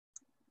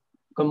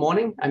Good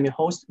morning, I'm your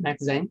host,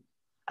 Max Zheng.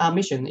 Our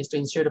mission is to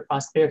ensure the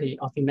prosperity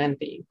of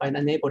humanity by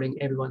enabling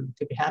everyone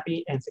to be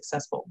happy and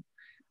successful.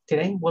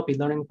 Today, we'll be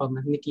learning from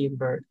Nicky and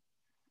Bird.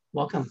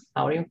 Welcome,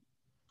 how are you?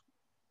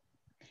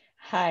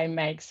 Hi,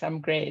 Max,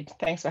 I'm great.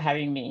 Thanks for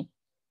having me.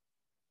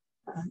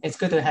 It's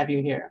good to have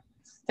you here.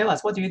 Tell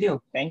us, what do you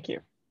do? Thank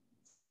you.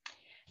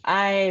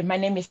 My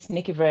name is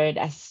Nicky Bird.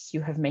 As you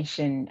have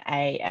mentioned,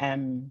 I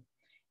am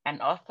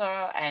an author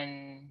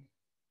and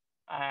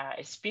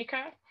a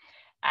speaker.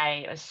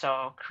 I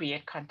also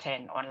create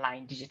content,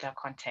 online digital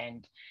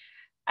content.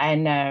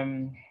 And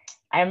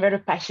I'm very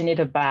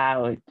passionate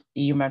about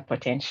human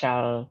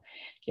potential,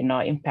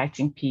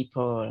 impacting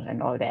people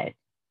and all that.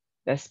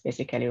 That's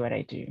basically what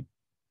I do.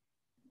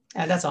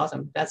 That's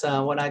awesome. That's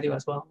what I do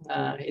as well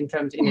in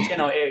the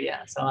general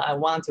area. So I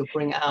want to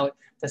bring out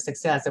the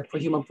success of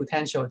human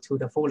potential to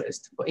the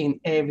fullest in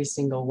every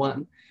single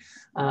one.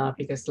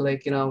 Because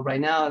right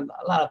now,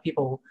 a lot of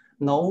people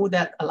know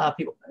that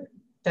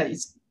that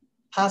it's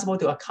possible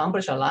to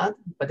accomplish a lot,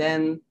 but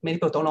then many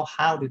people don't know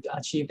how to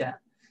achieve that.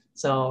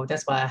 So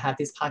that's why I have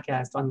this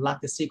podcast to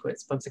unlock the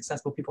secrets from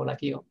successful people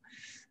like you.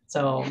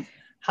 So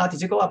how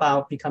did you go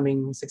about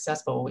becoming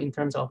successful in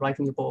terms of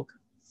writing a book?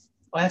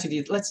 Well,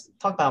 actually, let's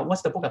talk about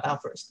what's the book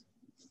about first.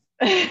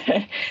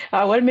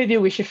 Well, maybe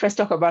we should first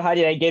talk about how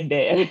did I get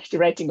there to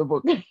writing a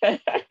book.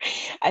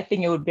 I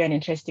think it would be an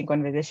interesting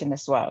conversation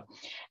as well.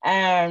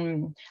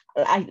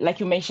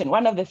 Like you mentioned,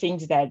 one of the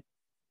things that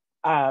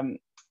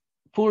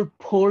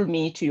pulled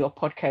me to your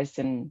podcast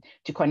and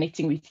to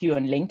connecting with you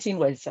on LinkedIn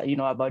was,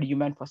 about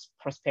human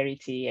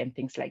prosperity and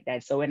things like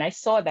that. So when I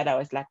saw that, I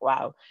was like,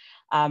 wow,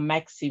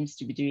 Max seems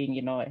to be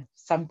doing,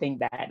 something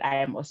that I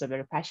am also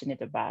very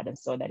passionate about. And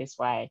so that is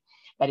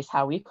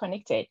how we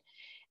connected.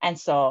 And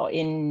so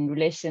in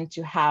relation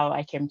to how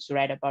I came to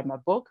write about my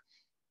book,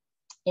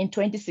 in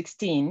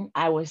 2016,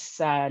 I was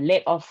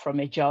laid off from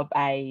a job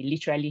I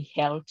literally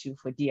held to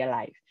for dear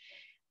life.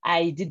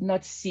 I did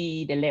not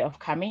see the layoff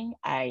coming.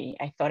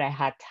 I thought I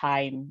had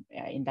time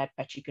in that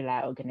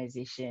particular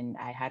organization.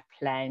 I had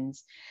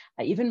plans.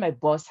 Even my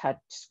boss had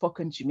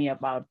spoken to me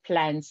about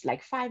plans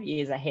like 5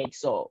 years ahead.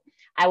 So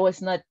I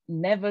was not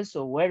nervous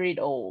or worried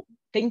or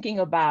thinking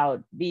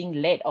about being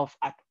laid off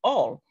at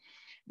all.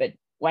 But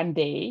one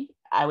day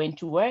I went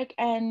to work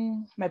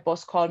and my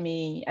boss called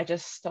me. I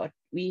just thought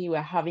we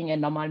were having a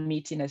normal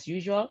meeting as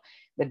usual,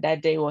 but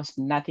that day was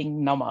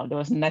nothing normal. There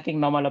was nothing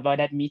normal about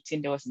that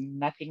meeting. There was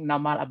nothing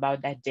normal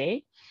about that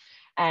day.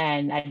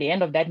 And at the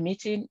end of that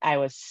meeting, there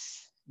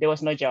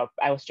was no job.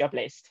 I was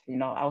jobless.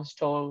 I was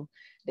told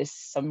there's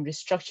some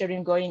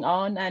restructuring going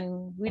on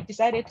and we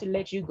decided to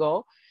let you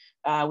go.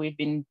 We've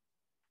been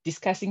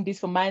discussing this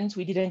for months.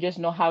 We didn't just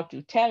know how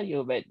to tell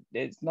you, but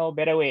there's no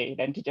better way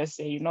than to just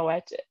say, you know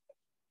what,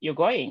 you're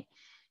going.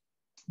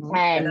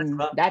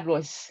 And that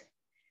was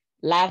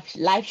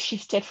life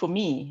shifted for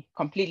me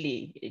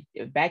completely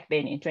back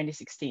then in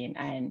 2016.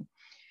 And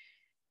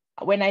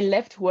when I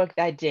left work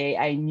that day,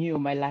 I knew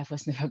my life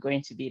was never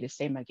going to be the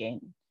same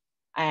again.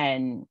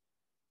 And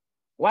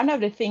one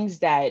of the things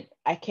that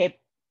I kept,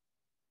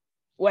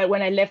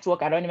 when I left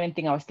work, I don't even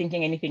think I was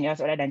thinking anything else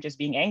other than just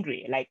being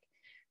angry. Like,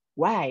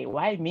 why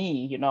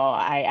me?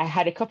 I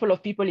had a couple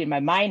of people in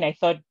my mind I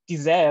thought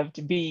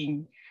deserved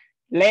being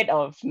laid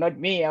off, not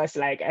me. I was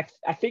like,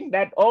 I think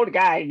that old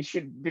guy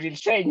should be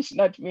retrenched,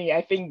 not me.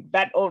 I think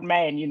that old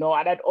man,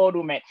 that old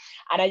woman.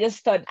 And I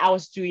just thought I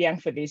was too young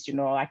for this.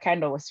 I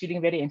kind of was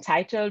feeling very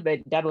entitled,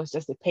 but that was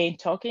just the pain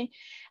talking.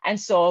 And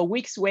so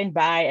weeks went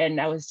by and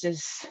I was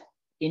just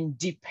in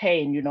deep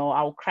pain.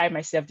 I would cry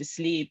myself to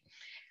sleep.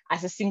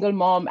 As a single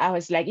mom, I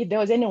was like, if there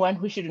was anyone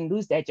who shouldn't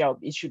lose their job,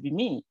 it should be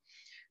me.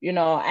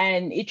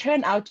 And it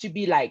turned out to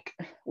be like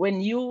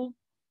when you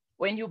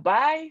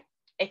buy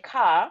a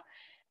car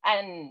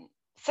and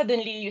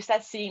suddenly you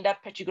start seeing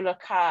that particular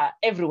car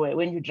everywhere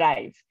when you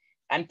drive.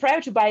 And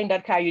prior to buying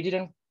that car, you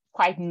didn't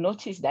quite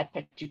notice that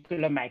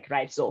particular mic,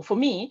 right? So for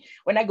me,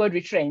 when I got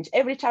retrenched,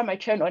 every time I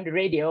turned on the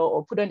radio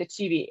or put on the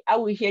TV, I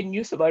would hear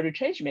news about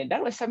retrenchment.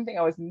 That was something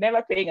I was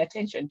never paying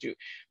attention to,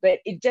 but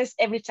it just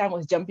every time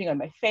was jumping on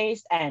my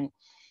face. And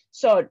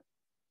so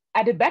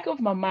at the back of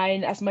my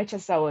mind, as much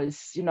as I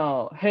was,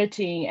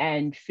 hurting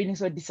and feeling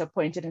so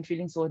disappointed and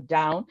feeling so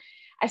down,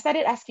 I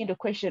started asking the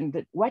question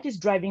that what is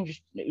driving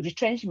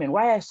retrenchment?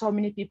 Why are so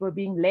many people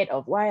being laid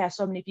off? Why are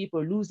so many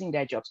people losing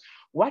their jobs?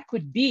 What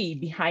could be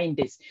behind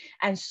this?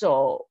 And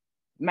so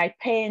my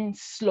pain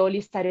slowly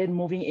started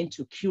moving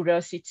into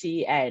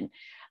curiosity. And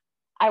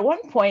at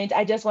one point,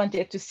 I just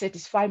wanted to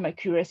satisfy my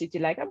curiosity.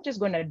 Like, I'm just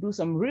going to do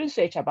some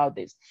research about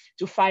this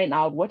to find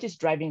out what is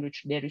driving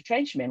the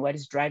retrenchment, what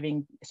is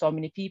driving so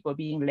many people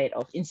being laid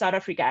off in South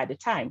Africa at the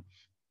time.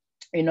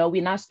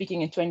 We're now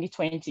speaking in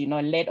 2020,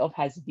 laid off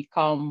has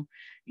become,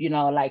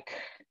 like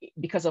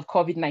because of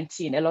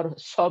COVID-19,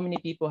 so many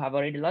people have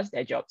already lost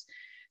their jobs.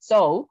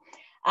 So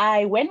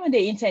I went on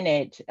the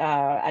internet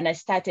and I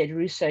started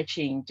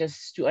researching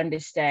just to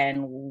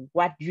understand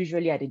what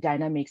usually are the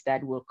dynamics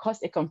that will cause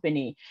a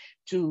company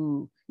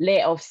to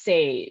lay off,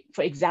 say,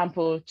 for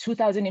example,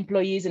 2,000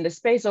 employees in the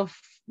space of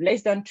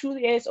less than 2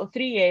 years or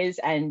 3 years,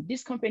 and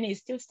this company is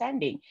still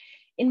standing.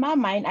 In my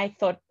mind, I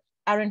thought,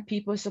 aren't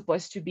people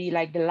supposed to be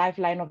like the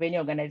lifeline of any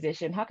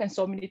organization? How can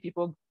so many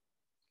people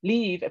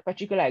leave a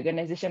particular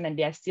organization and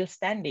they are still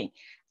standing?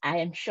 I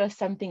am sure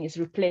something is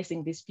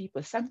replacing these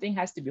people. Something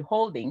has to be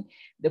holding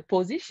the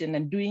position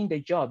and doing the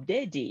job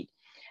they did.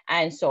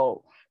 And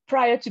so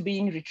prior to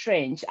being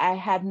retrenched, I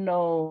had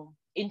no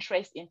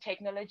interest in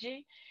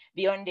technology.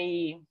 The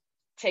only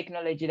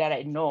technology that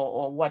I know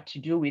or what to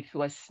do with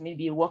was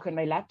maybe work on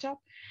my laptop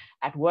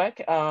at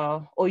work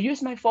or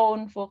use my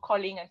phone for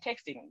calling and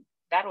texting.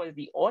 That was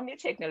the only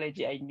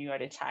technology I knew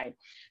at the time.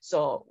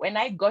 So when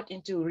I got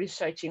into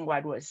researching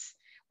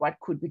what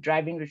could be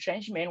driving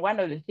retrenchment, one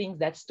of the things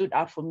that stood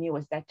out for me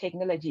was that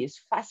technology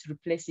is fast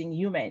replacing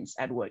humans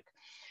at work.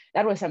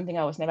 That was something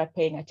I was never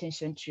paying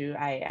attention to.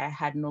 I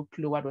had no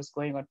clue what was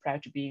going on prior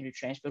to being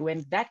retrenched. But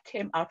when that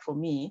came out for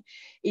me,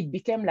 it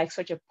became like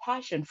such a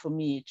passion for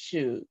me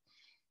to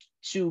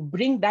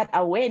bring that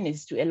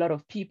awareness to a lot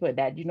of people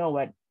that, you know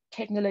what,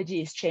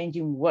 technology is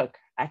changing work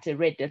at a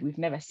rate that we've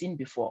never seen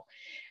before.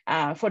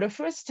 For the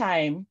first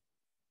time,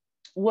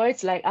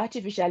 words like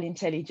artificial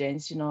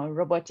intelligence, you know,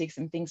 robotics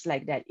and things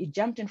like that, it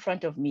jumped in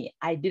front of me.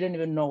 I didn't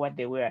even know what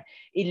they were.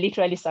 It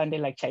literally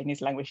sounded like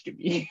Chinese language to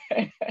me.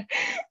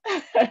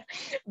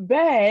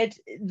 But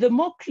the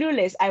more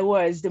clueless I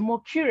was, the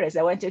more curious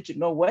I wanted to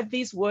know what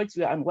these words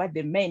were and what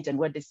they meant and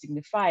what they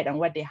signified and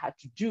what they had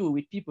to do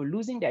with people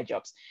losing their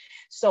jobs.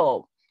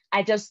 So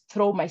I just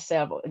throw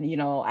myself, you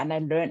know, and I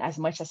learned as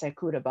much as I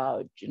could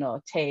about, you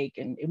know, tech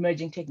and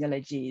emerging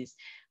technologies,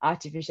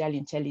 artificial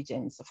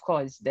intelligence, of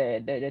course,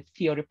 the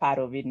theory part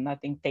of it,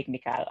 nothing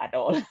technical at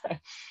all.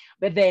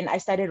 But then I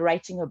started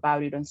writing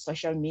about it on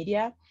social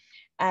media.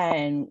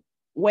 And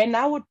when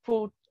I would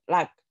put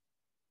like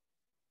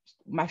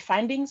my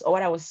findings or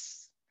what I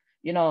was,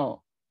 you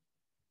know,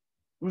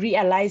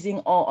 realizing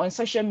on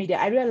social media,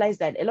 I realized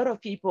that a lot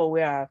of people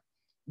were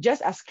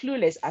just as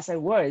clueless as I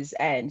was.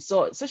 And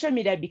so social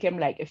media became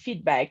like a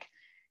feedback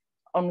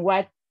on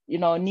what, you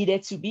know,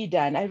 needed to be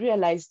done. I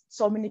realized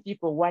so many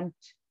people want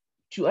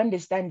to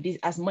understand this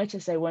as much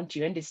as I want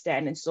to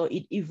understand. And so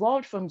it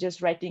evolved from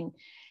just writing,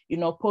 you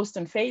know, posts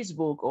on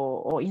Facebook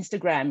or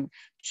Instagram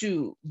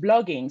to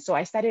blogging. So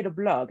I started a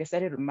blog. I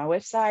started my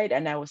website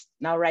and I was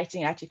now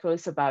writing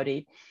articles about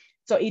it.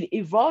 So it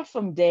evolved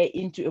from there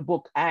into a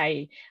book.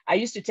 I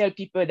used to tell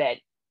people that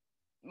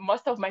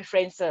most of my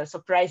friends are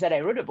surprised that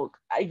I wrote a book.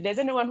 If there's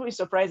anyone who is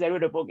surprised I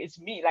wrote a book, it's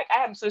me. Like,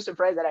 I am so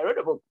surprised that I wrote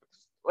a book.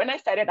 When I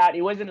started out,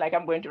 it wasn't like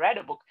I'm going to write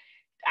a book.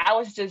 I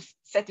was just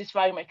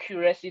satisfying my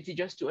curiosity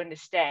just to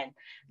understand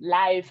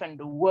life and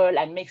the world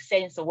and make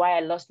sense of why I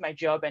lost my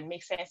job and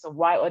make sense of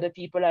why other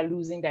people are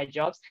losing their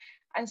jobs.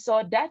 And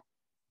so that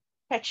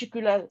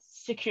particular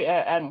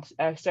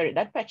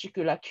that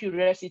particular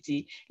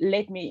curiosity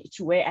led me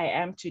to where I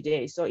am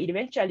today. So it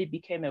eventually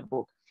became a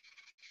book.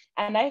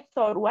 And I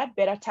thought, what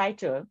better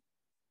title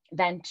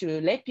than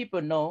to let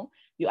people know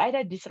you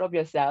either disrupt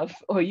yourself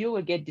or you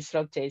will get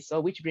disrupted.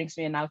 So which brings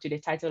me now to the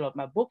title of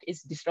my book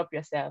is Disrupt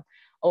Yourself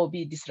or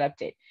Be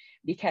Disrupted.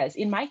 Because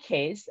in my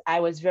case,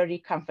 I was very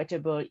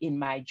comfortable in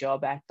my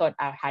job. I thought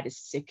I had a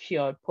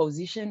secure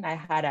position.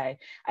 I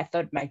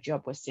thought my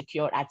job was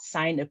secure. I'd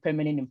signed a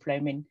permanent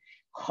employment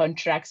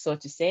contract, so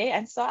to say.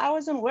 And so I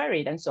wasn't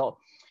worried. And so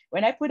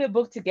when I put a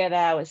book together,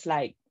 I was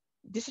like,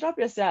 disrupt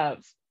yourself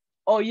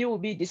or you will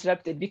be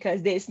disrupted,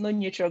 because there is no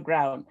neutral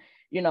ground,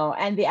 you know.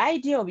 And the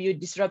idea of you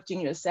disrupting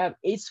yourself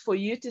is for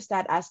you to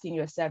start asking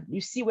yourself,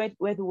 you see where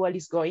the world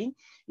is going,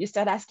 you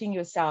start asking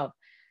yourself,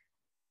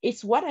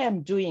 is what I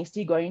am doing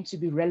still going to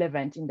be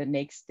relevant in the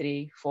next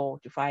 3, 4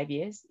 to 5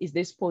 years? Is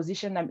this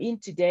position I'm in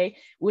today,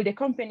 will the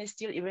company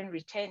still even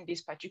retain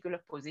this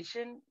particular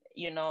position,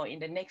 you know, in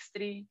the next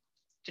 3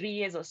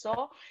 years or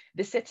so?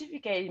 The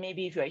certificate,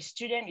 maybe if you're a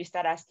student, you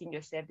start asking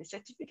yourself, the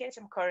certificates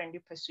I'm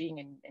currently pursuing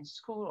in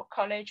school or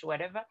college or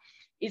whatever,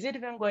 is it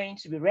even going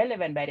to be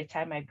relevant by the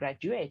time I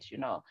graduate, you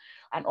know,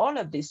 and all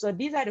of this. So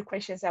these are the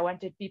questions I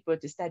wanted people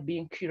to start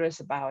being curious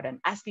about and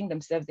asking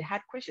themselves the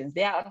hard questions.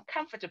 They are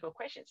uncomfortable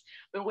questions.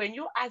 But when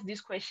you ask these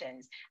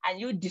questions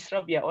and you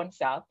disrupt your own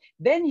self,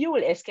 then you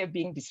will escape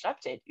being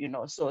disrupted, you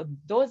know. So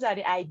those are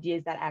the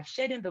ideas that I've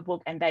shared in the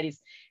book. And that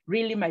is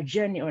really my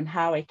journey on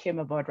how I came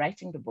about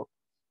writing the book.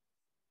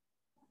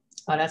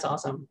 Oh, that's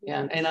awesome.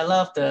 Yeah, and I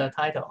love the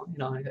title, you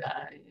know,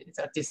 it's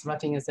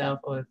disrupting yourself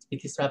or to be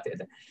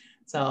disrupted.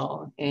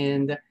 So,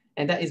 and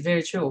that is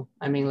very true.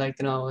 I mean, like,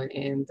 you know,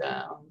 and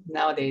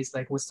nowadays,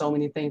 like with so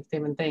many things,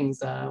 different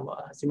things,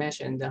 as you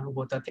mentioned,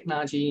 with the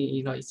technology,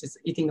 you know, it's just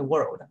eating the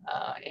world.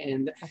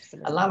 And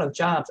Absolutely. a lot of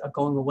jobs are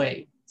going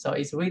away. So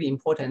it's really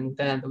important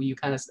that you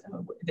kind of,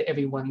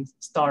 everyone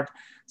start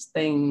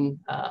staying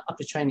up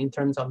the trend in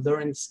terms of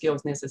learning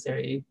skills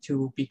necessary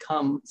to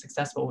become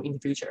successful in the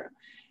future.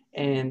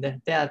 And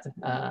that,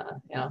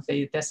 you know,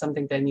 that's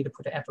something they need to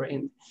put the effort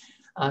in.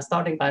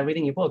 starting by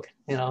reading a book,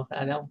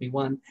 that would be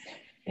one.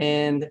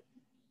 And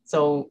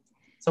so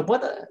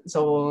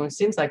it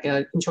seems like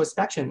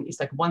introspection is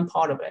like one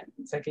part of it.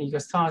 It's like you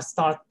can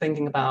start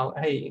thinking about,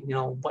 hey,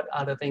 what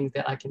are the things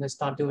that I can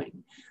start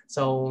doing?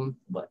 So,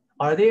 but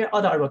are there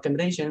other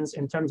recommendations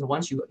in terms of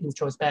once you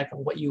introspect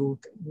what you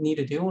need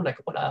to do? Like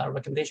what are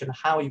recommendations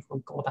how you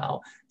can go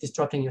about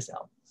disrupting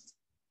yourself?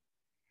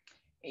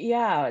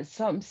 Yeah,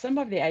 some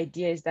of the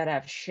ideas that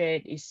I've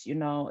shared is,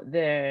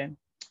 the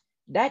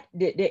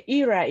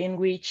era in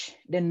which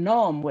the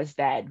norm was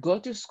that go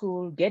to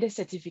school, get a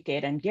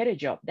certificate, and get a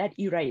job. That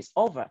era is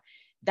over.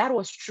 That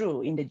was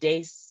true in the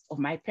days of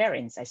my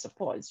parents, I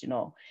suppose,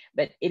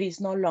 but it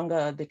is no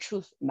longer the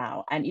truth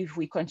now. And if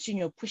we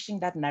continue pushing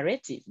that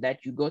narrative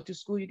that you go to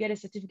school, you get a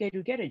certificate,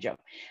 you get a job,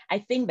 I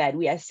think that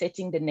we are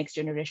setting the next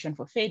generation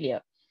for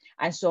failure.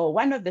 And so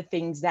one of the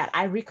things that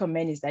I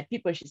recommend is that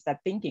people should start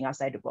thinking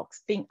outside the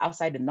box, think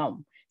outside the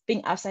norm,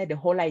 think outside the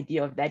whole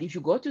idea of that if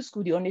you go to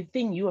school, the only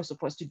thing you are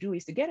supposed to do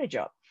is to get a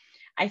job.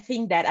 I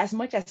think that as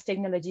much as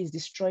technology is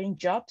destroying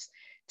jobs,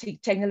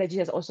 technology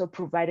has also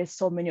provided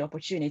so many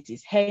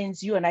opportunities.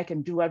 Hence, you and I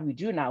can do what we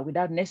do now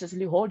without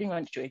necessarily holding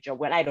on to a job.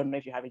 Well, I don't know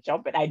if you have a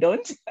job, but I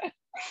don't.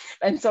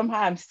 And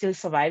somehow I'm still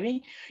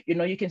surviving.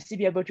 You can still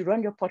be able to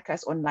run your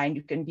podcast online.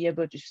 You can be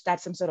able to start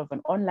some sort of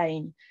an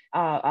online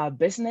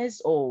business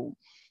or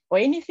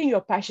anything you're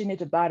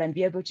passionate about and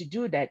be able to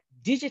do that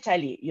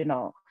digitally,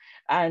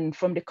 and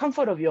from the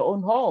comfort of your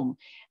own home.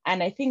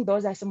 And I think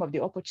those are some of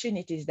the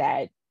opportunities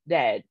that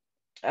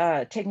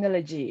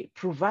technology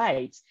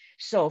provides.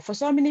 So for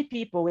so many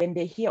people, when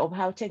they hear of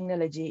how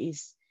technology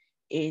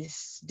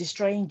is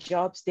destroying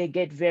jobs, they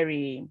get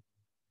very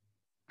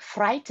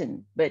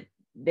frightened. But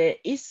there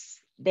is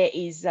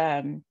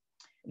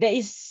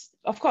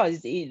of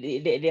course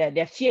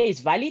their fear is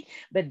valid,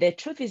 but the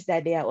truth is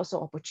that there are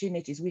also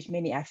opportunities which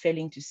many are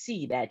failing to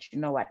see, that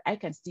I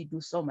can still do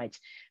so much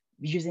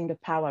using the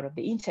power of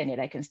the internet.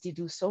 I can still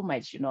do so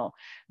much,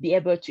 be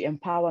able to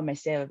empower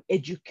myself,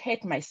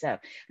 educate myself.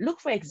 Look,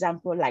 for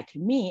example, like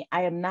me,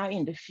 I am now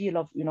in the field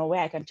of,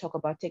 where I can talk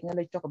about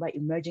technology, talk about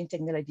emerging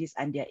technologies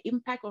and their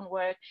impact on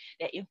work,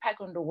 their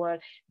impact on the world.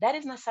 That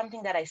is not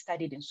something that I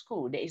studied in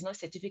school. There is no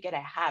certificate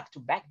I have to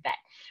back that.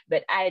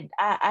 But I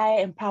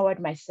empowered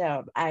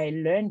myself. I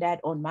learned that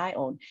on my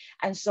own.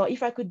 And so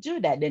if I could do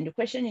that, then the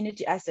question you need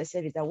to ask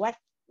yourself is that what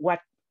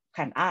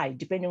can I,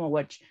 depending on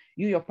what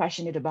you're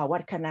passionate about,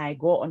 what can I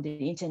go on the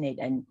internet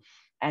and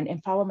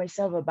empower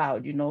myself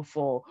about?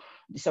 For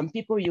some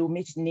people, you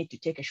may need to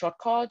take a short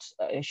course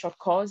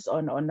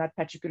on that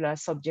particular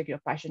subject you're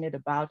passionate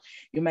about.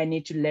 You might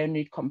need to learn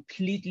it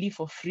completely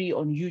for free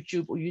on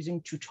YouTube or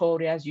using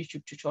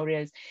YouTube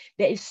tutorials.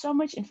 There is so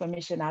much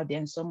information out there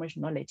and so much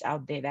knowledge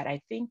out there that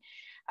I think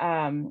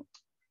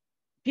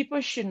people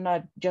should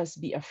not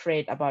just be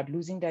afraid about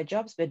losing their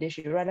jobs, but they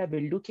should rather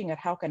be looking at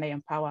how can I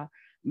empower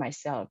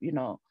myself,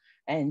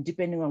 and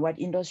depending on what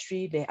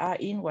industry they are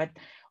in, what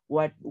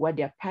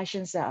their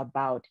passions are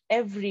about.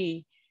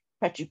 Every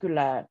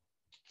particular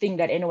thing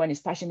that anyone is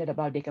passionate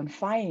about, they can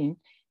find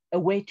a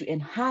way to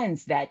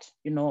enhance that,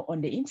 on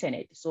the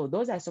internet. So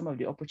those are some of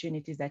the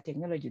opportunities that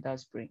technology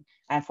does bring.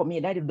 And for me,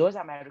 those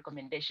are my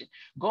recommendations.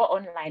 Go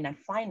online and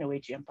find a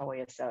way to empower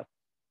yourself.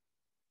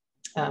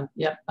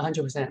 Yeah,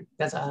 100%.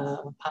 That's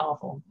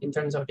powerful in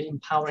terms of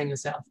empowering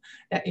yourself.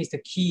 That is the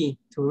key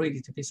to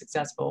really to be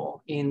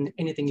successful in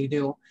anything you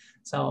do.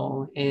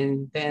 So,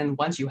 and then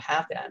once you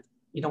have that,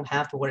 you don't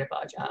have to worry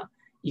about a job.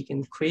 You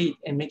can create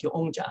and make your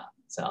own job.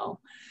 So,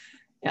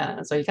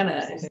 yeah, so you kind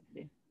of,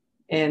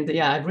 and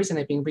yeah, I've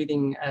recently been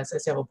reading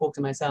several books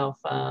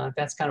myself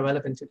that's kind of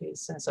relevant to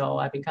this. So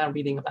I've been kind of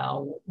reading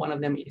about, one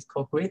of them is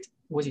called Grit,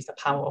 which is the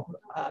power of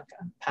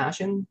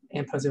passion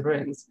and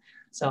perseverance.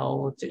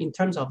 So in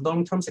terms of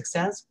long-term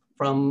success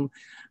from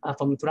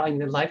throughout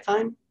your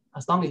lifetime,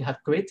 as long as you have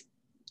grit,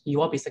 you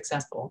will be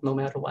successful no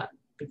matter what.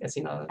 Because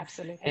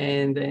absolutely,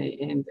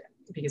 and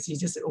because you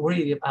just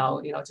worried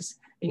about just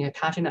being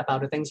passionate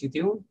about the things you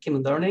do, keep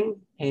learning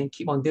and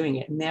keep on doing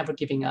it, never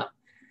giving up.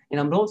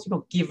 Most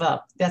people give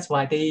up. That's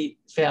why they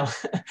fail,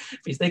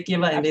 because they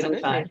give up and absolutely.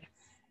 They don't try.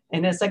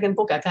 And the second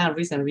book I kind of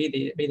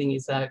recently reading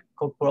is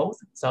called Growth.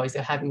 So it's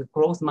having a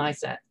growth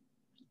mindset.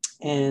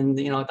 And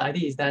the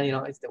idea is that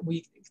it's that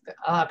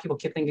a lot of people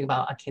keep thinking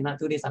about, I cannot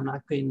do this, I'm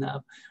not good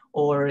enough,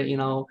 or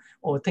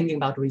or thinking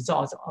about the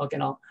results. Or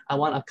I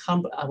want to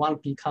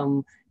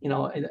become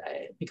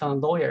become a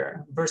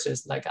lawyer,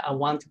 versus like I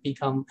want to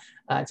become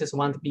just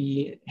want to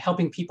be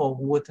helping people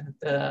with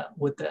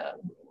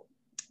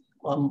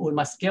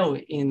my skill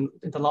in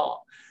the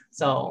law.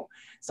 So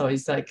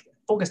it's like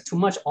focus too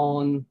much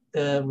on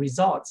the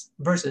results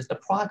versus the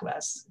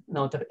progress,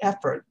 the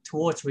effort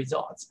towards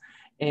results.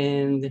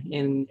 And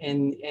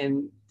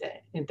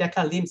that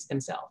kind of limits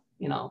themselves,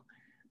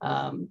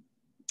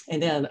 and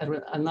then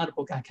another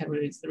book I can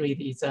read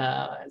is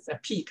a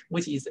Peak,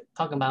 which is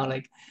talking about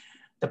like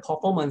the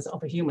performance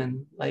of a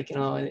human. Like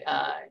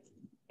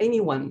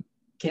anyone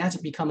can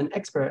actually become an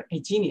expert,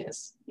 a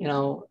genius,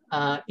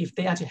 if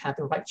they actually have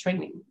the right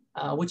training.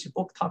 Which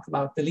book talks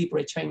about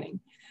deliberate training.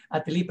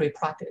 a deliberate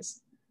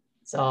practice.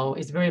 So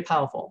it's very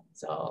powerful.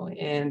 So,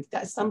 and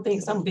that's something,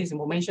 some of this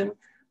information,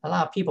 a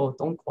lot of people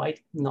don't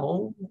quite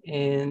know.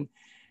 And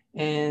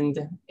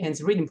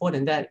it's really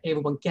important that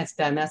everyone gets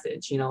that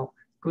message, you know,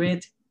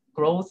 grit,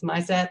 growth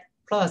mindset,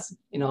 plus,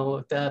 you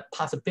know, the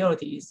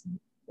possibilities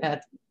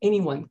that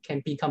anyone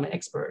can become an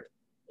expert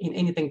in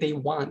anything they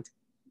want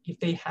if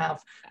they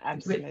have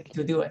the grit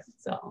to do it.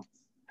 So.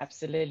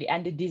 Absolutely.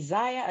 And the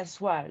desire as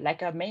well,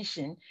 like I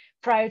mentioned,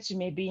 prior to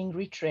me being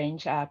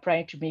retrenched,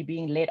 prior to me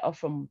being laid off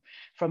from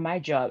my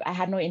job, I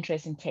had no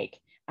interest in tech.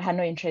 I had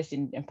no interest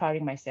in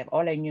empowering myself.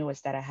 All I knew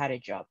was that I had a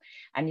job.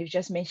 And you've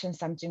just mentioned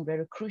something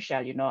very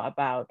crucial, you know,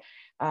 about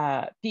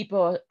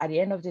people at the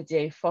end of the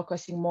day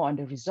focusing more on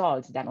the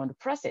results than on the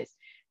process.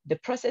 The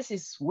process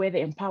is where the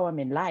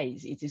empowerment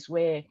lies. It is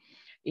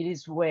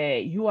where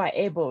you are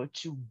able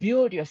to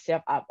build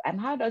yourself up. And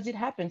how does it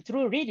happen?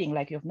 Through reading,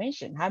 like you've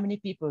mentioned. How many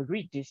people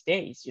read these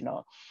days, you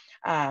know,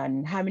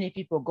 and how many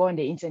people go on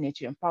the internet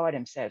to empower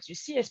themselves? You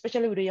see,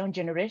 especially with the young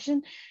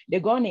generation, they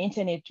go on the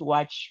internet to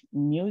watch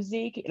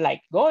music,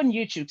 like go on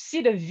YouTube,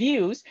 see the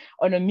views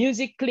on a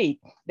music clip,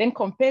 then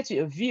compare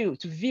to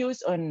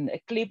views on a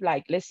clip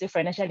like, let's say,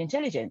 financial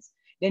intelligence.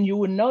 Then you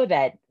will know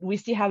that we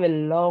still have a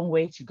long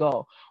way to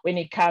go when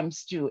it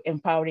comes to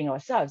empowering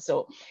ourselves.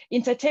 So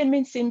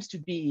entertainment seems to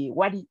be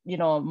what, you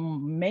know,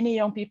 many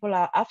young people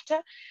are after,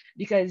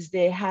 because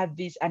they have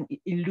this an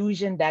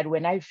illusion that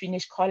when I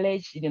finish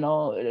college, you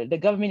know, the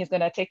government is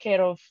going to take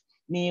care of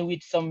me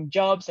with some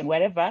jobs and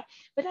whatever.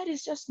 But that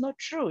is just not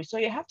true. So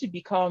you have to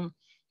become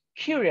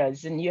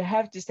curious, and you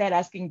have to start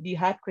asking the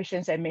hard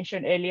questions I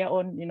mentioned earlier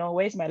on. You know,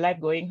 where's my life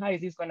going? How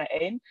is this going to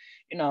end?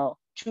 You know,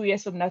 2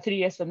 years from now, 3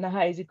 years from now,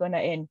 how is it going to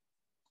end?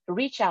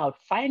 Reach out,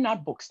 find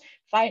out books,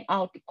 find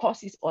out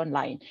courses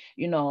online,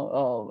 you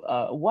know,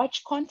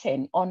 watch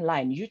content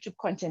online, YouTube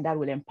content that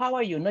will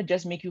empower you, not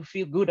just make you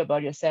feel good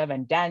about yourself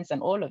and dance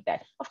and all of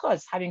that. Of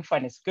course, having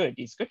fun is good.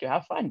 It's good to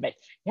have fun, but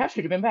you have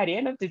to remember at the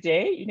end of the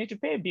day, you need to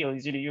pay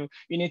bills. You know,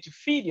 you need to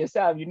feed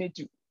yourself. You need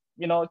to,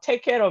 you know,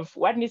 take care of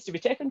what needs to be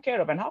taken care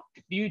of. And how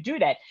do you do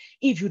that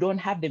if you don't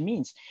have the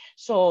means?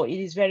 So it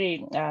is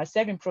very,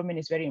 self-improvement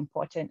is very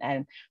important,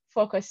 and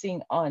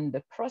focusing on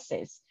the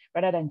process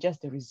rather than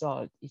just the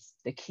result is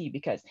the key,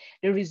 because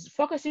there is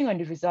focusing on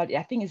the result,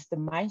 I think, is the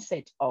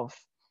mindset of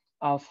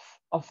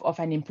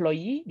an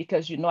employee,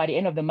 because, you know, at the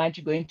end of the month,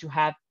 you're going to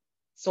have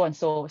so and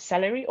so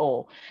salary,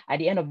 or at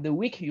the end of the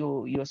week,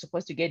 you're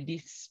supposed to get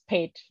this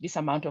paid, this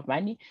amount of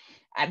money.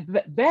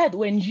 But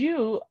when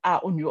you are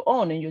on your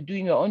own and you're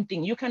doing your own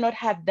thing, you cannot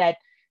have that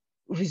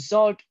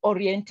result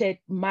oriented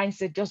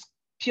mindset, just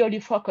purely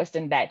focused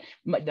on that.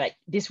 Like,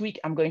 this week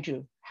I'm going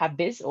to have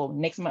this, or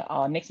next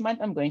month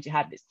I'm going to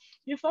have this.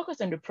 You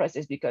focus on the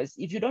process, because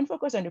if you don't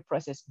focus on the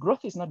process,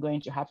 growth is not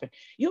going to happen.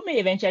 You may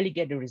eventually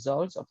get the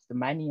results of the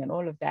money and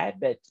all of that,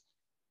 but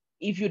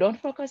if you don't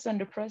focus on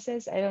the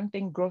process, I don't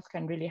think growth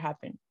can really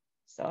happen.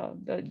 So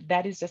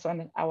that is just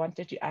one I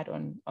wanted to add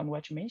on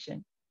what you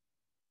mentioned.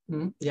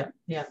 Yeah.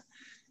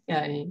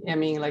 I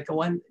mean, like,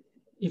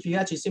 if you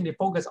actually simply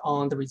focus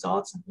on the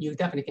results, you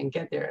definitely can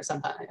get there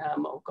sometime.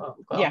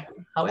 Yeah.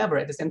 However,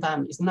 at the same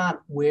time, it's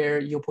not where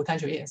your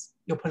potential is.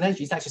 Your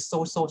potential is actually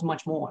so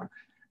much more.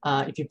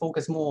 If you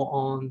focus more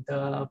on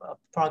the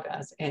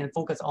progress and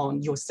focus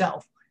on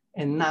yourself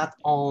and not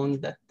on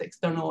the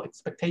external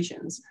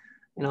expectations.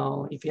 You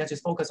know, if you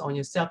just focus on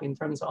yourself in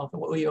terms of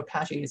what your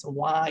passion is,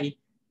 why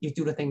you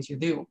do the things you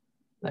do.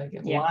 Like,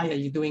 why are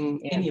you doing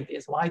any of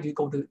this? Why do you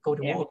go to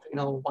work? You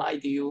know, why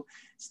do you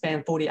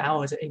spend 40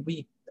 hours a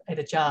week at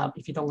a job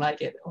if you don't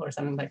like it, or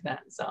something like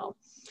that? So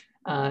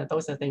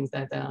those are things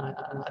that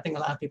I think a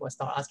lot of people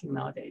start asking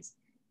nowadays.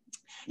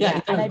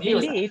 And I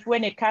believe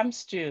when it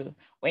comes to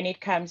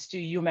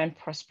human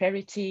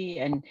prosperity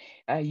and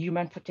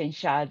human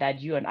potential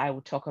that you and I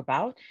will talk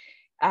about,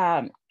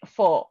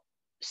 for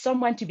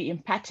someone to be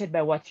impacted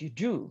by what you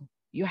do,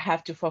 you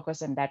have to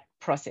focus on that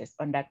process,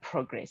 on that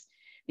progress.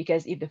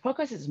 Because if the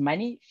focus is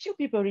money, few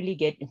people really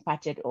get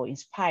impacted or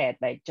inspired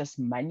by just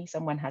money.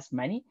 Someone has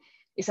money.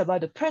 It's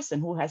about the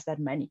person who has that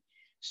money.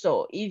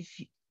 So if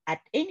at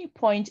any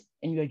point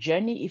in your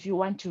journey, if you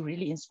want to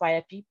really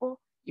inspire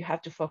people, you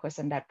have to focus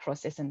on that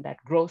process and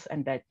that growth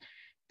and that,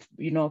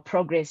 you know,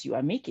 progress you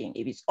are making.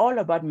 If it's all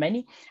about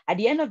money, at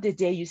the end of the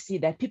day, you see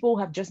that people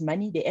who have just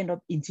money, they end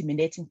up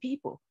intimidating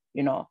people.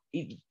 You know,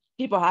 if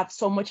people have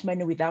so much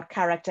money without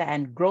character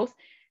and growth,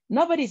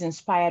 nobody's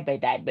inspired by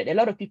that. But a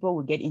lot of people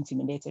will get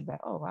intimidated by,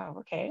 oh, wow,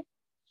 okay,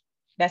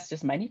 that's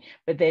just money.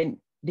 But then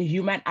the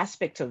human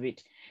aspect of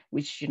it,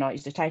 which, you know,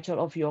 is the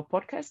title of your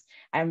podcast,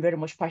 I'm very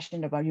much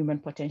passionate about human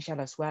potential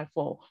as well.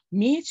 For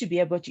me to be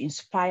able to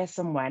inspire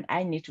someone,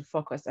 I need to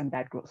focus on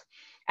that growth.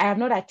 I have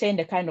not attained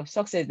the kind of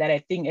success that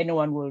I think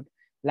anyone would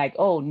like,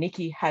 oh,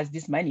 Nicky has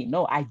this money.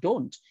 No, I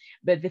don't.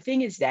 But the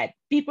thing is that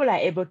people are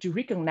able to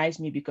recognize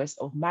me because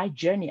of my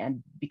journey,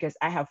 and because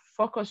I have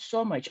focused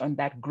so much on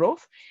that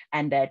growth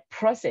and that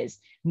process,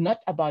 not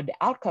about the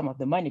outcome of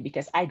the money,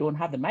 because I don't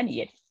have the money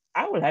yet.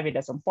 I will have it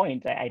at some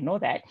point. I know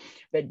that.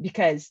 But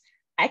because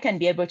I can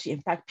be able to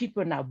impact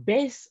people now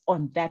based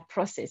on that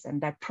process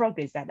and that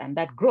progress and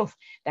that growth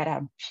that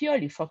I'm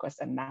purely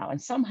focused on now.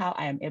 And somehow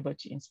I am able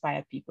to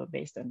inspire people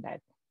based on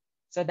that.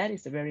 So that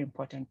is a very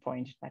important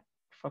point, that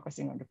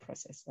focusing on the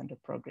process and the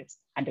progress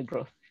and the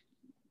growth.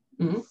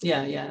 Mm-hmm.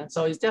 Yeah.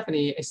 So it's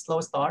definitely a slow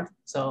start.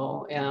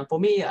 So for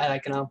me, I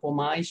like for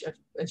my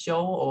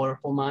show or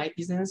for my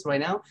business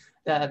right now,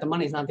 the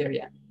money is not there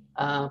yet.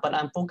 But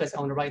I'm focused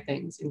on the right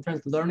things in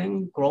terms of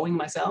learning, growing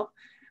myself,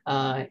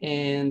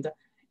 and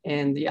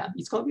yeah,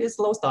 it's going to be a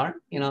slow start.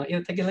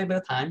 It'll take a little bit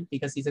of time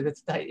because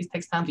it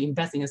takes time to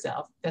invest in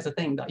yourself. That's the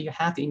thing, that you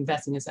have to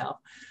invest in yourself.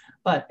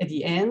 But at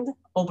the end,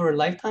 over a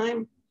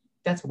lifetime,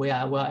 that's where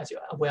I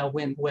will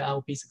win, where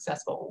I'll be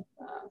successful.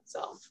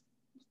 So.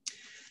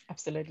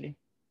 Absolutely.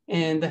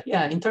 And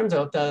yeah, in terms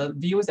of the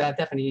views,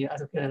 definitely,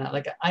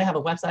 like I have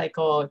a website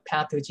called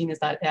Path to Genius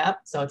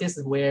app. So this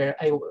is where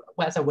a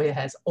website where it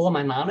has all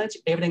my knowledge,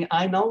 everything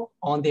I know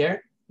on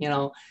there,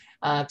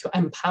 to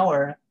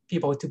empower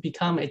people to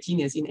become a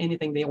genius in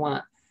anything they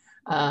want.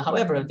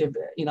 However, the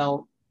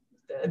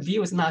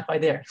view is not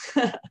quite there.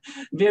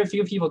 Very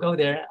few people go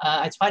there.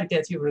 I try to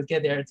get people to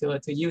get there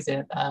to use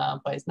it,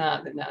 but it's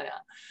not.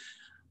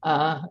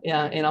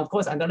 And of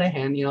course, on the other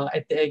hand,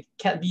 a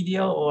cat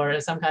video or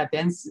some kind of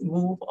dance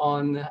move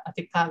on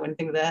TikTok or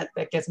anything like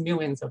that gets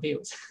millions of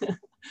views.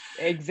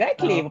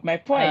 Exactly, my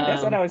point.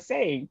 That's what I was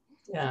saying.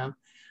 Yeah.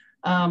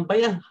 But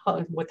yeah,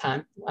 with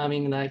time, I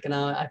mean, I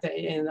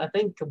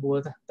think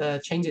with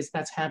the changes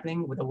that's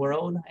happening with the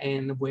world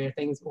and where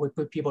things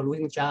with people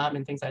losing jobs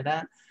and things like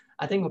that,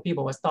 I think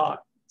people will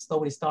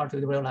slowly start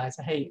to realize,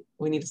 hey,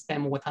 we need to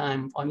spend more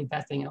time on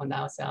investing on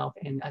ourselves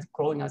and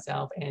growing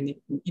ourselves and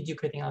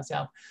educating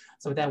ourselves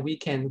so that we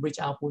can reach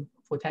our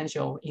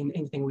potential in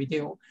anything we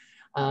do,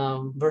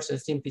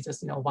 versus simply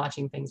just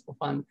watching things for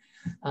fun.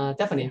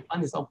 Definitely,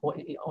 fun is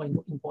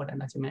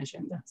important, as you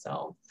mentioned.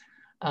 So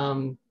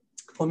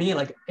for me,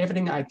 like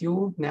everything I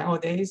do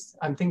nowadays,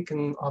 I'm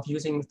thinking of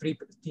using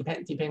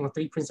depending on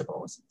three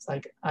principles. It's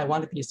like I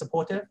want to be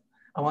supportive,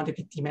 I want to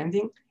be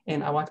demanding,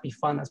 and I want to be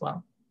fun as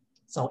well.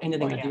 So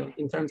anything I do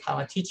in terms of how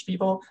I teach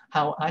people,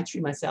 how I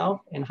treat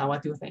myself, and how I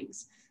do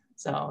things.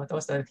 So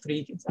those are the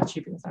three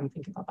achievements I'm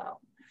thinking about.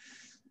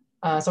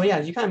 So yeah,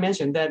 you kind of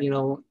mentioned that,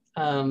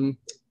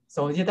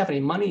 so yeah,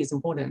 definitely money is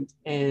important.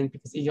 And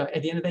because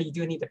at the end of the day, you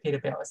do need to pay the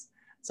bills.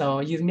 So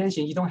you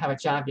mentioned you don't have a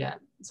job yet.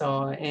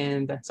 So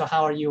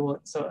how are you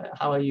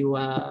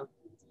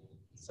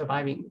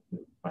surviving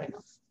right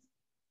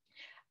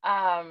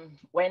now?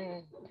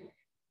 When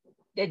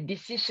the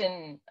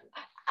decision,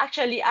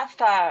 actually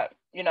after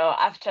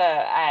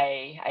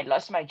I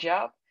lost my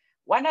job,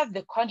 one of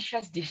the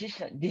conscious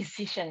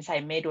decisions I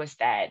made was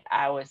that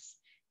I was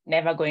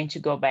never going to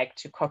go back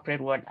to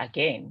corporate world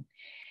again.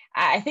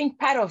 I think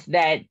part of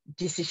that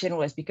decision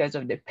was because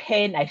of the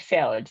pain I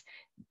felt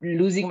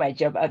losing my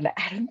job. I'm like,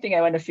 I don't think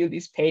I want to feel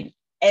this pain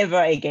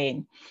ever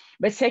again.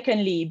 But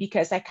secondly,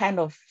 because I kind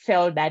of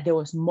felt that there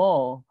was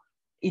more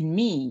in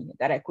me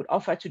that I could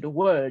offer to the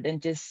world than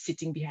just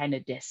sitting behind a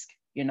desk.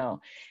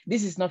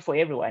 This is not for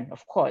everyone.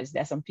 Of course,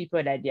 there are some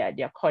people that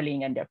their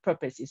calling and their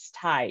purpose is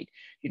tied,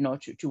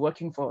 to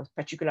working for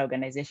particular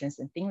organizations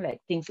and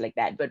things like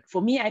that. But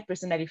for me, I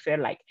personally felt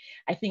like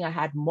I think I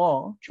had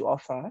more to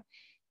offer,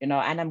 and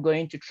I'm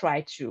going to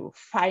try to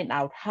find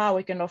out how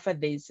I can offer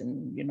this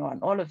and,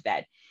 and all of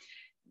that.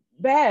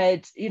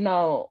 But,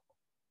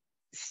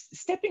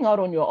 stepping out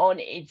on your own,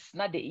 it's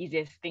not the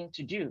easiest thing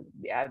to do.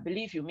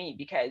 Believe you me,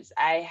 because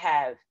I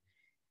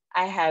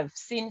have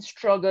seen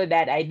struggle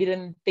that I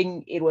didn't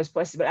think it was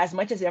possible. As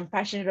much as I'm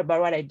passionate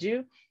about what I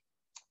do,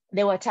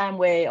 there were times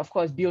where, of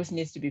course, bills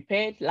needs to be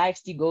paid, life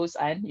still goes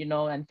on,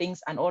 and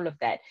things and all of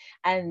that.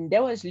 And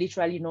there was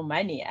literally no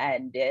money.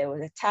 And there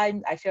was a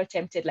time I felt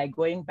tempted, like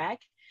going back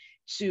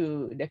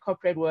to the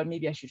corporate world,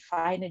 maybe I should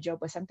find a job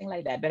or something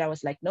like that. But I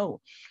was like,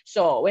 no.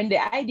 So when the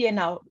idea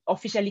now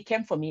officially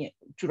came for me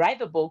to write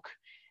the book,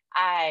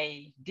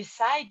 I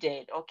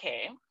decided,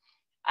 okay,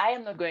 I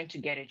am not going to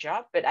get a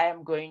job, but I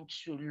am going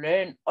to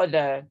learn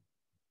other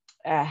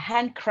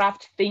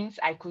handcraft things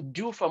I could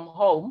do from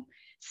home,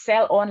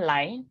 sell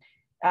online,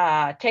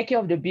 take care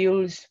of the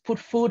bills, put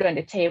food on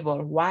the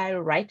table while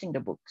writing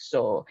the book.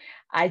 So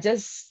I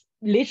just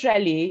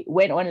literally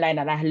went online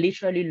and I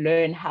literally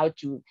learned how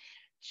to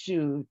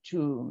do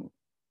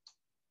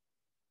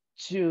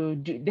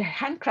the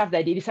handcraft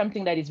I did is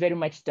something that is very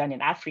much done in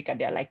Africa.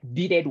 They're like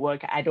beaded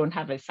work. I don't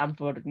have a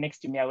sample next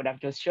to me. I would have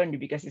just shown you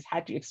because it's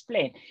hard to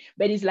explain.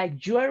 But it's like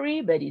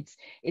jewelry, but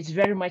it's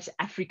very much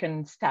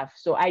African stuff.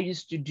 So I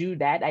used to do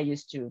that. I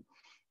used to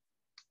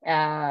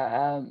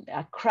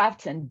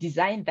craft and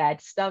design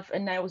that stuff,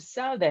 and I would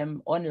sell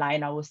them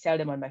online. I would sell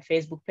them on my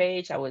Facebook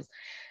page. I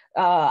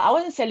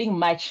wasn't selling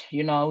much,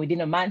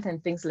 within a month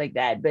and things like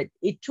that, but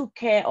it took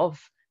care of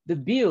the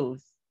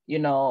bills,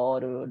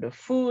 the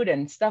food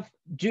and stuff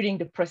during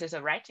the process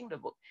of writing the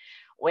book.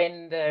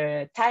 when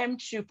the time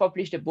to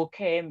publish the book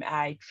came,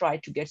 I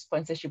tried to get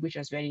sponsorship, which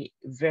was very,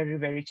 very,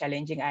 very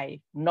challenging.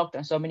 I knocked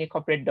on so many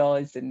corporate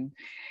doors and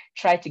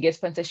tried to get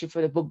sponsorship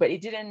for the book, but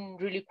it didn't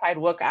really quite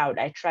work out.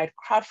 I tried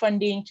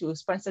crowdfunding to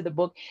sponsor the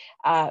book,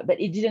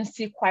 but it didn't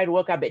still quite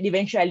work out. But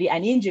eventually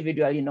an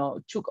individual,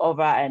 took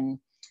over, and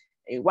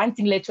one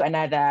thing led to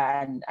another,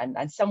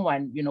 and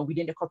someone,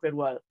 within the corporate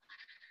world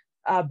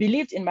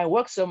believed in my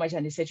work so much,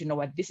 and they said, you know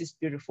what, this is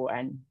beautiful.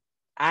 And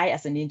I,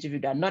 as an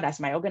individual, not as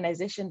my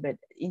organization, but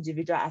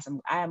individual,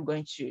 I am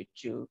going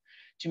to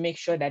make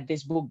sure that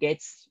this book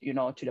gets,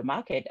 to the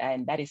market.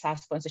 And that is how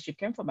sponsorship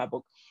came for my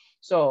book.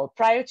 So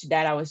prior to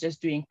that, I was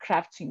just doing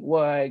crafting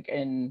work,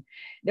 and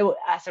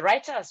as a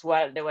writer as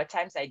well, there were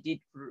times I did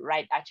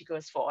write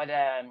articles for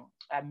other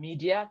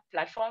media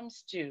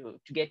platforms to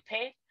get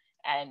paid,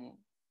 and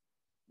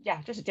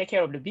just to take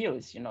care of the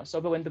bills, So,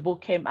 but when the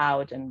book came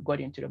out and got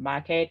into the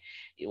market,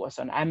 it was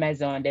on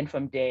Amazon. Then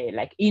from there,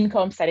 like,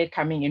 income started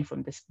coming in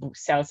from the book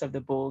sales of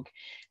the book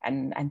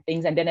and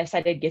things. And then I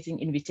started getting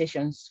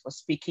invitations for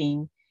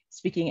speaking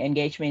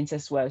engagements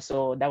as well.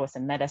 So that was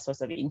another source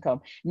of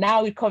income.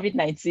 Now with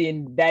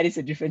COVID-19, that is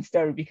a different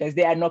story because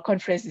there are no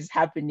conferences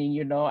happening,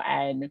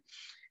 and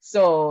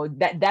so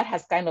that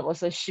has kind of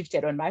also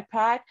shifted on my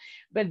part.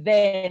 But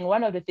then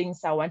one of the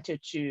things I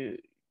wanted to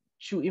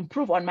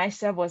improve on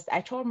myself was,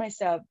 I told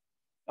myself,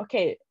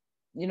 okay,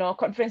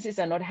 conferences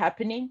are not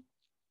happening.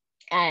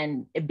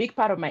 And a big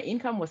part of my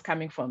income was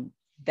coming from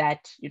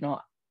that,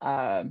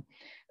 part.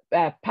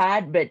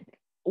 But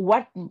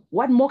what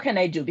more can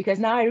I do? Because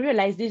now I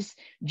realize this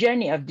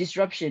journey of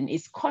disruption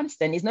is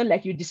constant. It's not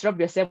like you disrupt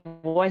yourself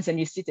once and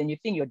you sit and you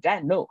think you're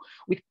done. No,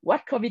 with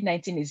what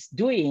COVID-19 is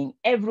doing,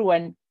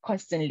 everyone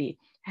constantly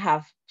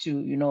have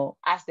to,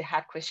 ask the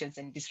hard questions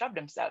and disrupt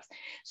themselves.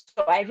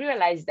 So I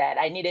realized that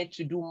I needed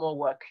to do more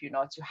work,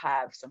 to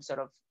have some sort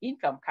of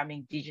income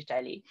coming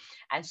digitally.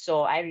 And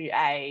so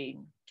I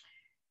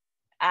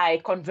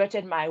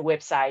converted my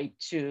website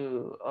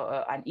to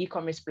an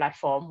e-commerce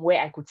platform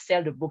where I could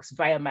sell the books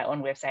via my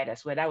own website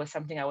as well. That was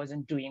something I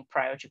wasn't doing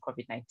prior to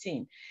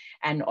COVID-19.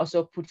 And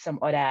also put some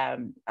other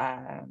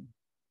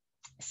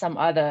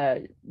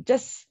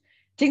just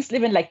things,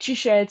 even like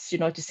t-shirts,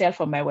 to sell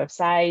from my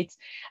website.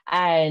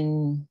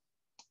 And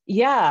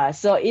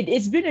so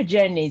it's been a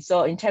journey.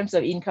 So in terms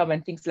of income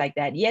and things like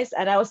that, yes.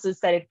 And I also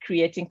started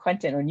creating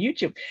content on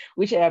YouTube,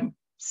 which I'm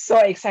so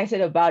excited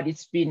about.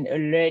 It's been a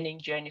learning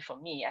journey for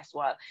me as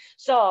well.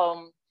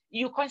 So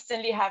you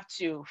constantly have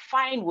to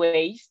find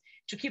ways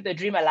to keep the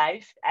dream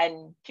alive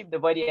and keep the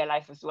body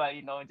alive as well,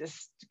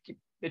 just to keep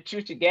the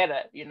two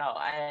together,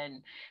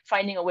 and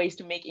finding a ways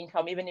to make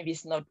income, even if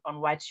it's not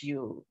on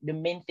the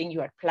main thing you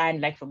had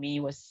planned. Like for me,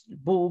 was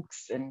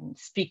books and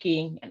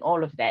speaking and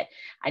all of that.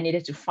 I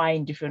needed to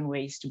find different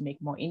ways to make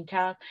more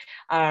income.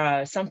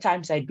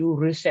 Sometimes I do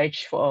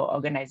research for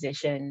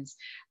organizations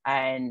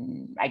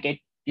and I get,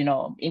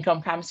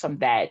 income comes from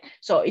that.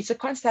 So it's a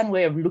constant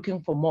way of looking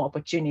for more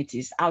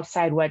opportunities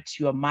outside what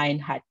your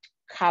mind had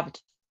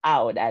carved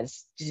out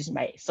as this is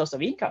my source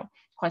of income.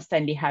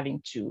 Constantly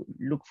having to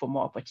look for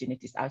more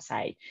opportunities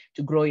outside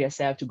to grow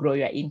yourself, to grow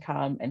your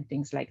income and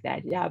things like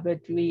that. Yeah,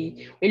 but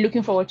we're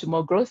looking forward to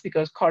more growth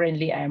because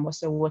currently I am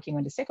also working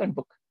on the second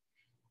book.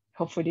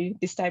 Hopefully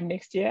this time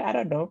next year, I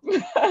don't know.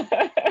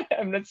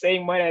 I'm not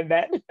saying more than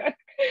that.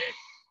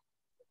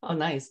 Oh,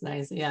 nice.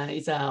 Yeah,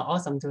 it's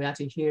awesome to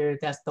actually hear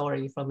that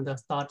story from the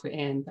start to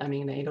end. I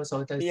mean, it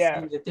also does see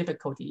the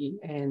difficulty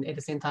and at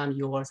the same time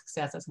your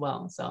success as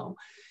well. So,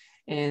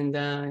 and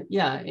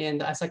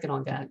and I second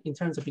on that. In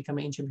terms of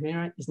becoming an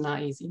entrepreneur, it's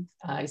not easy.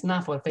 It's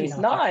not for the faint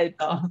of heart.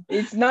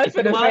 It's not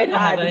for the faint of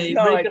heart. If you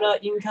want to have a regular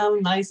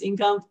income, nice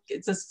income,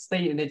 just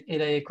stay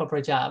in a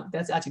corporate job.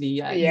 That's actually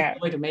a easy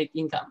way to make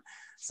income.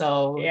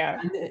 So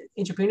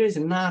entrepreneur is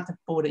not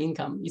for the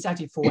income. It's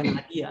actually for an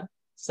idea.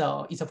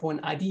 So it's for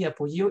an idea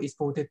for you. It's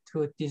for to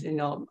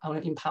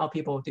empower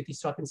people to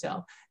disrupt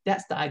themselves.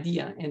 That's the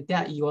idea, and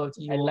that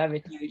I love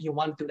it. You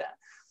want to do that.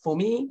 For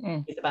me,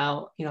 it's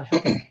about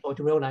helping people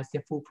to realize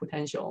their full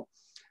potential.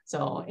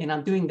 So, and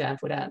I'm doing that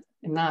for that,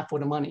 and not for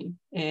the money.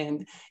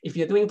 And if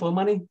you're doing it for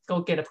money,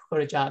 go get a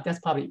corporate job. That's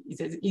probably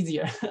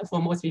easier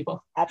for most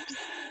people.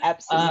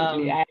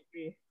 Absolutely, I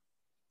agree.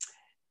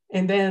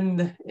 And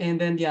then in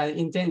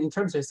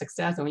terms of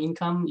success or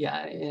income,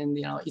 and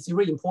it's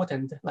really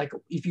important. Like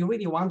if you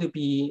really want to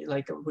be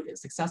like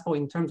successful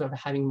in terms of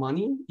having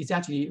money, it's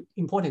actually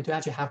important to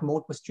actually have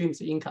multiple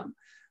streams of income.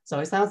 So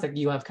it sounds like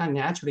you have kind of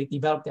naturally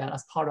developed that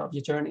as part of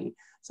your journey.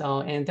 So,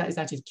 and that is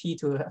actually key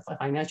to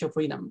financial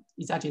freedom.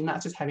 It's actually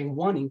not just having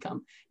one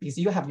income, because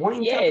you have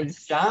one income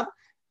job.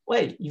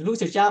 Wait, you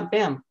lose your job,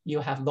 bam, you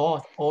have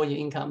lost all your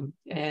income,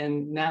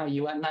 and now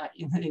you are not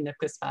in a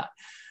good spot.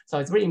 So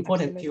it's really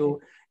important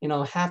to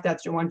have that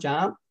one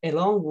job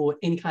along with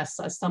any kind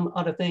of some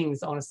other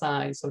things on the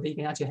side, so that you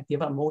can actually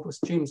develop multiple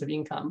streams of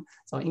income.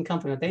 So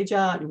income from your day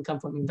job, income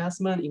from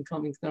investment,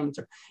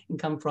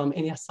 income from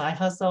any side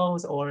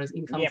hustles, or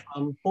income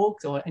from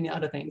books or any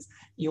other things.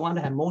 You want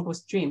to have multiple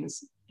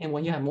streams, and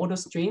when you have multiple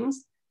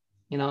streams,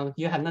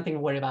 you have nothing to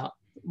worry about.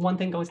 one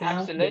thing goes down,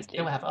 you still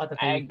Absolutely. have other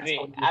I things that's agree.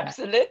 holding you back.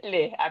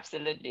 Absolutely.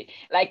 Absolutely.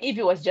 Like if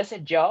it was just a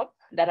job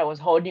that I was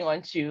holding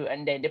on to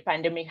and then the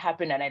pandemic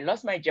happened and I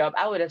lost my job,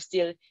 I would have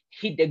still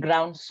hit the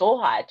ground so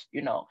hard,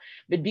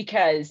 But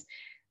because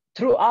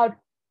throughout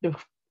the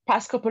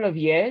past couple of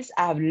years,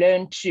 I've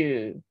learned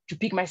to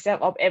pick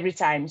myself up every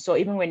time. So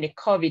even when the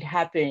COVID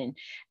happened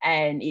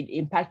and it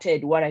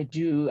impacted what I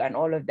do and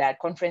all of that,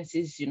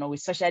 conferences, with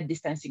social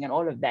distancing and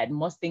all of that,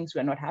 most things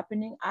were not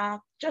happening. I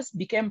just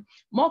became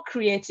more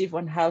creative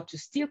on how to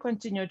still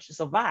continue to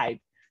survive,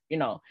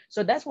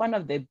 So that's one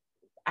of the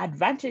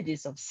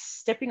advantages of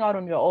stepping out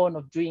on your own,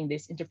 of doing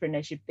this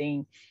entrepreneurship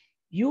thing.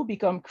 You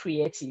become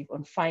creative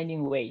on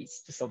finding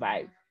ways to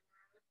survive.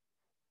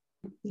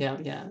 Yeah,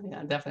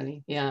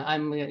 definitely. Yeah,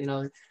 I'm,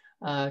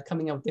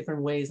 coming up with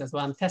different ways as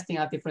well. I'm testing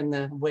out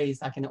different ways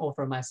I can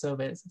offer my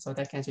service so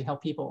that can actually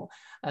help people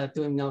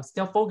doing,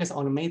 still focus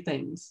on the main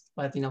things,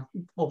 but,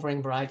 offering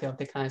a variety of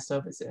the kind of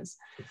services.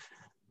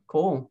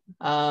 Cool.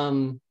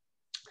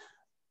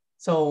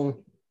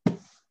 So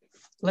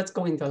let's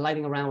go into a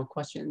lightning round of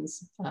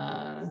questions,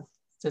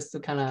 just to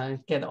kind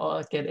of get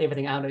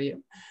everything out of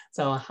you.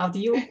 So how do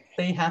you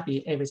stay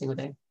happy every single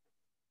day?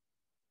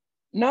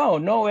 No,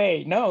 no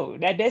way. No,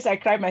 that days I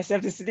cry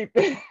myself to sleep.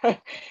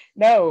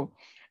 No,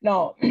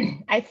 no.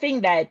 I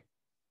think that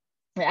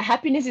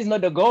happiness is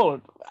not the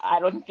goal. I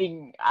don't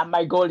think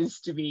my goal is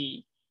to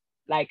be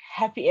like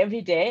happy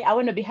every day. I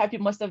want to be happy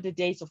most of the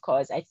days, of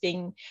course. I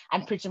think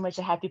I'm pretty much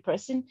a happy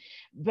person,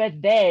 but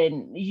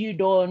then you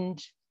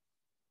don't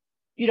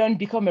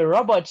become a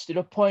robot to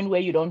the point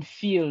where you don't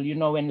feel,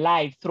 when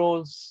life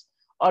throws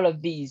all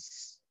of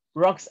these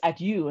rocks at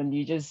you and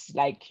you just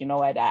like,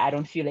 what, I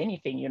don't feel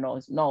anything,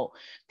 no,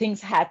 things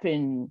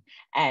happen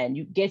and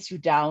it gets you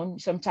down.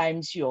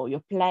 Sometimes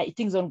your plan,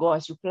 things don't go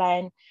as you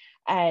plan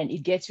and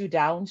it gets you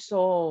down.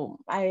 So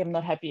I am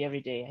not happy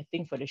every day. I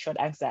think for the short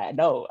answer,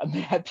 no, I'm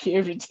not happy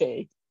every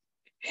day.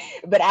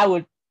 But I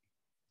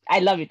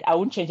love it. I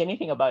won't change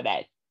anything about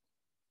that.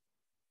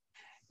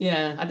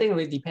 Yeah, I think it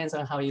really depends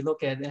on how you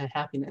look at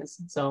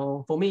happiness.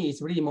 So for me,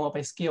 it's really more of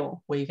a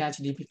skill where you can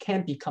actually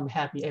can become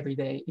happy every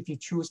day if you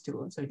choose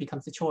to. So it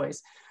becomes a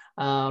choice.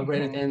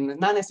 Rather than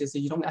not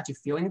necessarily you don't actually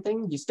feel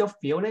anything, you still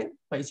feel it,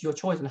 but it's your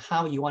choice on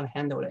how you want to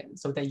handle it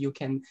so that you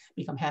can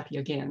become happy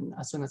again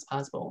as soon as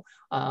possible.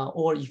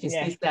 Or you can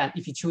Yeah. stay sad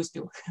if you choose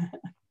to.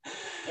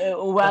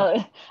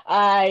 Well,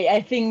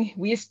 I think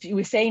we're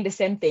saying the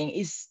same thing.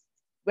 Is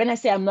when I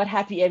say I'm not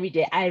happy every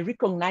day, I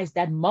recognize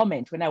that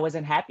moment when I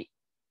wasn't happy.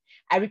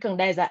 I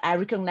recognize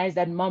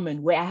that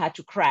moment where I had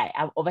to cry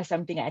over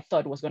something I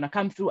thought was going to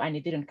come through and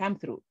it didn't come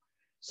through.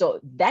 So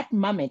that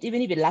moment,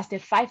 even if it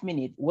lasted 5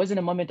 minutes, wasn't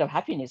a moment of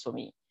happiness for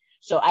me.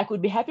 So I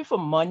could be happy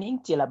from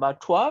morning till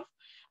about 12,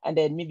 and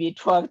then maybe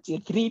 12 till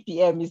 3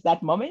 p.m. is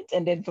that moment.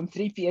 And then from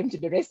 3 p.m. to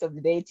the rest of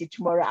the day till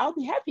tomorrow, I'll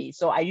be happy.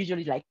 So I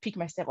usually like pick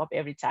myself up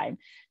every time.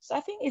 So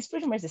I think it's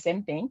pretty much the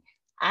same thing.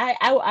 I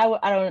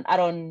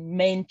don't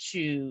mean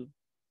to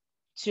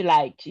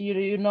like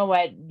you know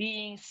what,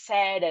 being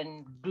sad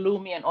and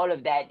gloomy and all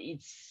of that,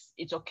 it's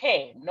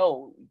okay,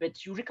 no,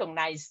 but you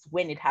recognize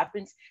when it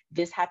happens,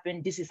 this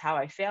happened, this is how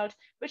I felt,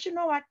 but you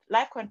know what,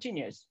 life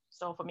continues.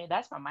 So for me,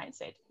 that's my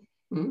mindset.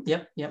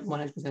 Yep,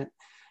 100%.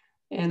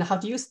 And how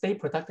do you stay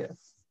productive?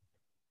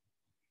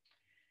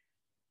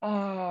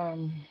 I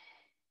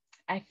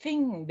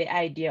think the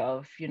idea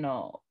of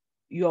your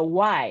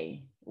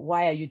why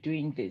are you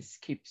doing this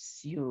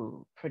keeps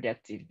you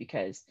productive,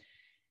 because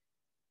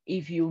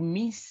if you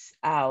miss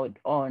out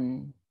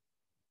on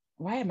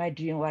why am I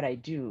doing what I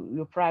do,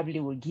 you probably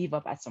will give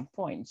up at some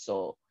point.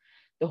 So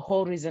the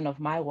whole reason of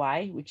my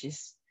why, which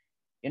is,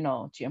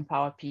 to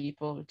empower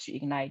people, to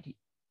ignite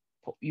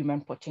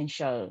human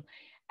potential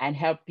and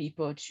help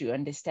people to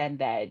understand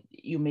that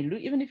you may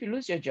lose, even if you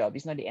lose your job,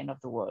 it's not the end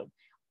of the world.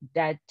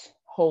 That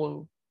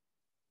whole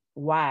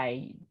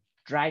why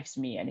drives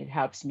me, and it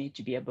helps me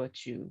to be able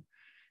to,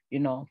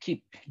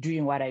 keep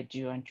doing what I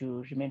do and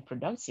to remain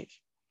productive.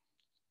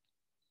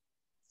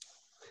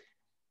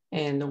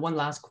 And one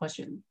last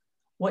question.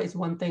 What is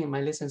one thing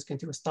my listeners can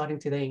do starting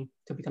today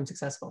to become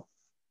successful?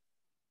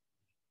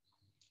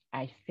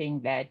 I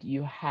think that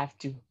you have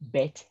to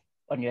bet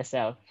on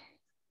yourself.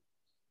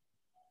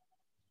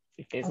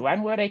 If there's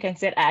one word I can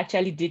say, I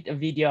actually did a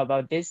video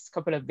about this a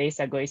couple of days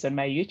ago. It's on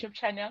my YouTube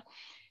channel.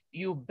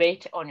 You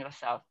bet on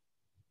yourself.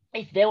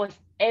 If there was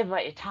ever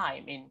a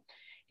time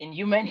in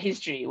human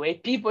history where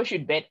people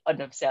should bet on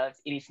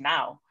themselves, it is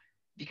now,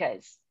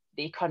 because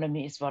the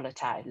economy is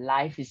volatile,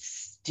 life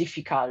is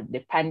difficult, the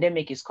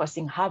pandemic is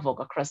causing havoc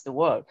across the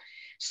world.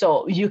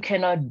 So you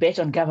cannot bet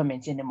on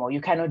governments anymore. You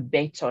cannot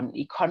bet on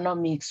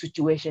economic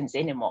situations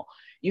anymore.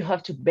 You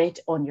have to bet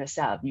on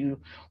yourself.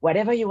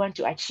 Whatever you want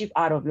to achieve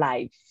out of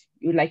life,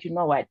 you like, you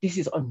know what, this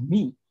is on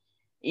me.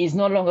 It's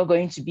no longer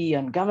going to be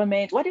on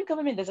government. What if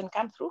government doesn't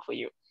come through for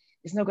you?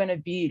 It's not going to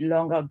be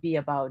longer be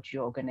about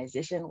your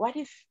organization. What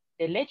if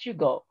they let you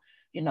go?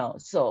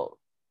 So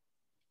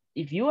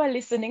if you are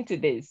listening to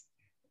this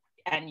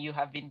and you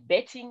have been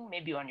betting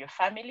maybe on your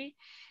family,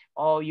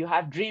 or you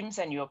have dreams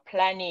and you're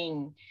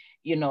planning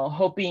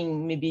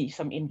hoping maybe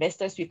some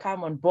investors will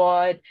come on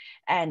board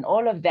and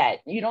all of that.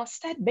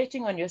 Start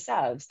betting on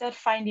yourself, start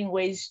finding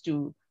ways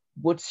to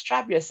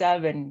bootstrap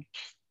yourself and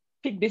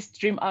pick this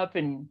dream up,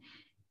 and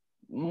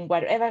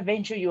whatever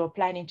venture you're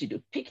planning to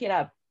do, pick it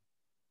up.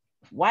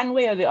 One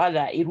way or the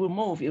other, it will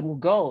move, it will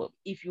go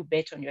if you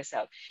bet on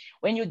yourself.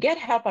 When you get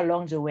help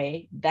along the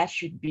way, that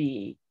should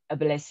be a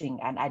blessing,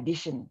 an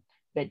addition.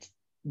 But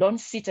don't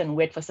sit and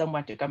wait for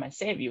someone to come and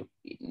save you.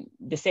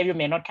 The savior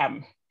may not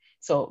come.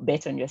 So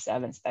bet on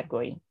yourself and start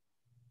going.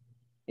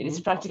 It is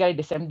practically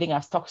the same thing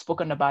I've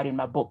spoken about in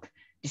my book,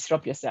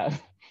 Disrupt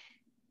Yourself.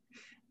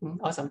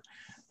 Awesome.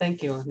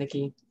 Thank you,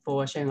 Nicky,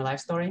 for sharing your life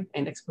story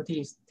and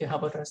expertise to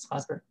help others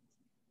prosper.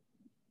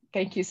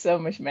 Thank you so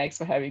much, Max,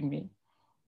 for having me.